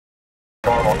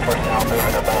available personnel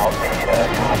moving about the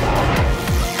compound.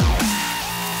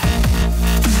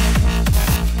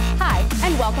 Hi,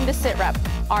 and welcome to SITREP,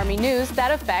 Army news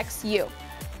that affects you.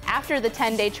 After the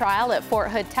 10-day trial at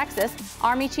Fort Hood, Texas,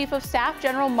 Army Chief of Staff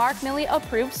General Mark Milley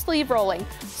approved sleeve rolling.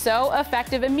 So,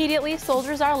 effective immediately,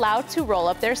 soldiers are allowed to roll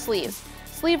up their sleeves.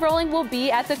 Sleeve rolling will be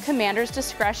at the commander's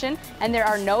discretion, and there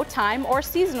are no time or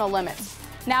seasonal limits.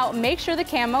 Now, make sure the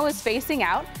camo is facing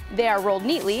out, they are rolled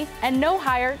neatly, and no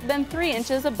higher than 3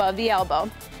 inches above the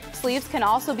elbow. Sleeves can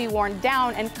also be worn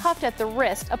down and cuffed at the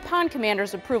wrist upon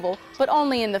commander's approval, but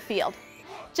only in the field.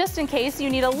 Just in case you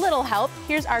need a little help,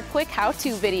 here's our quick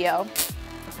how-to video.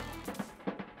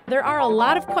 There are a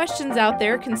lot of questions out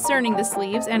there concerning the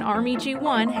sleeves, and Army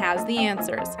G1 has the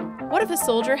answers. What if a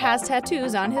soldier has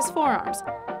tattoos on his forearms?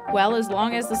 Well, as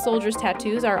long as the soldier's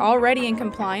tattoos are already in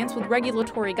compliance with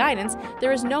regulatory guidance,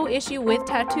 there is no issue with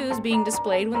tattoos being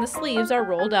displayed when the sleeves are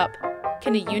rolled up.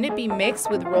 Can a unit be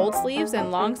mixed with rolled sleeves and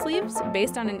long sleeves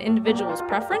based on an individual's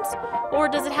preference? Or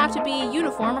does it have to be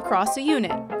uniform across a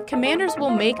unit? Commanders will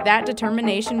make that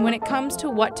determination when it comes to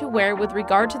what to wear with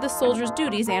regard to the soldier's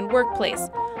duties and workplace.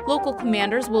 Local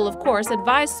commanders will of course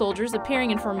advise soldiers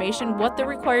appearing in formation what the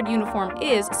required uniform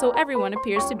is, so everyone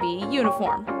appears to be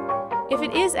uniform. If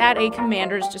it is at a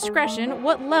commander's discretion,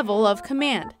 what level of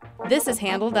command? This is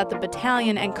handled at the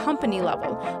battalion and company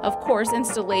level. Of course,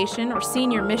 installation or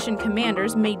senior mission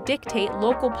commanders may dictate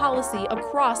local policy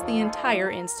across the entire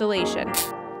installation.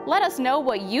 Let us know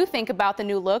what you think about the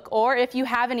new look, or if you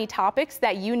have any topics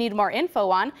that you need more info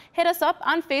on, hit us up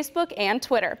on Facebook and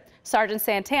Twitter. Sergeant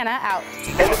Santana out.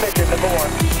 Intermission number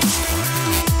 1.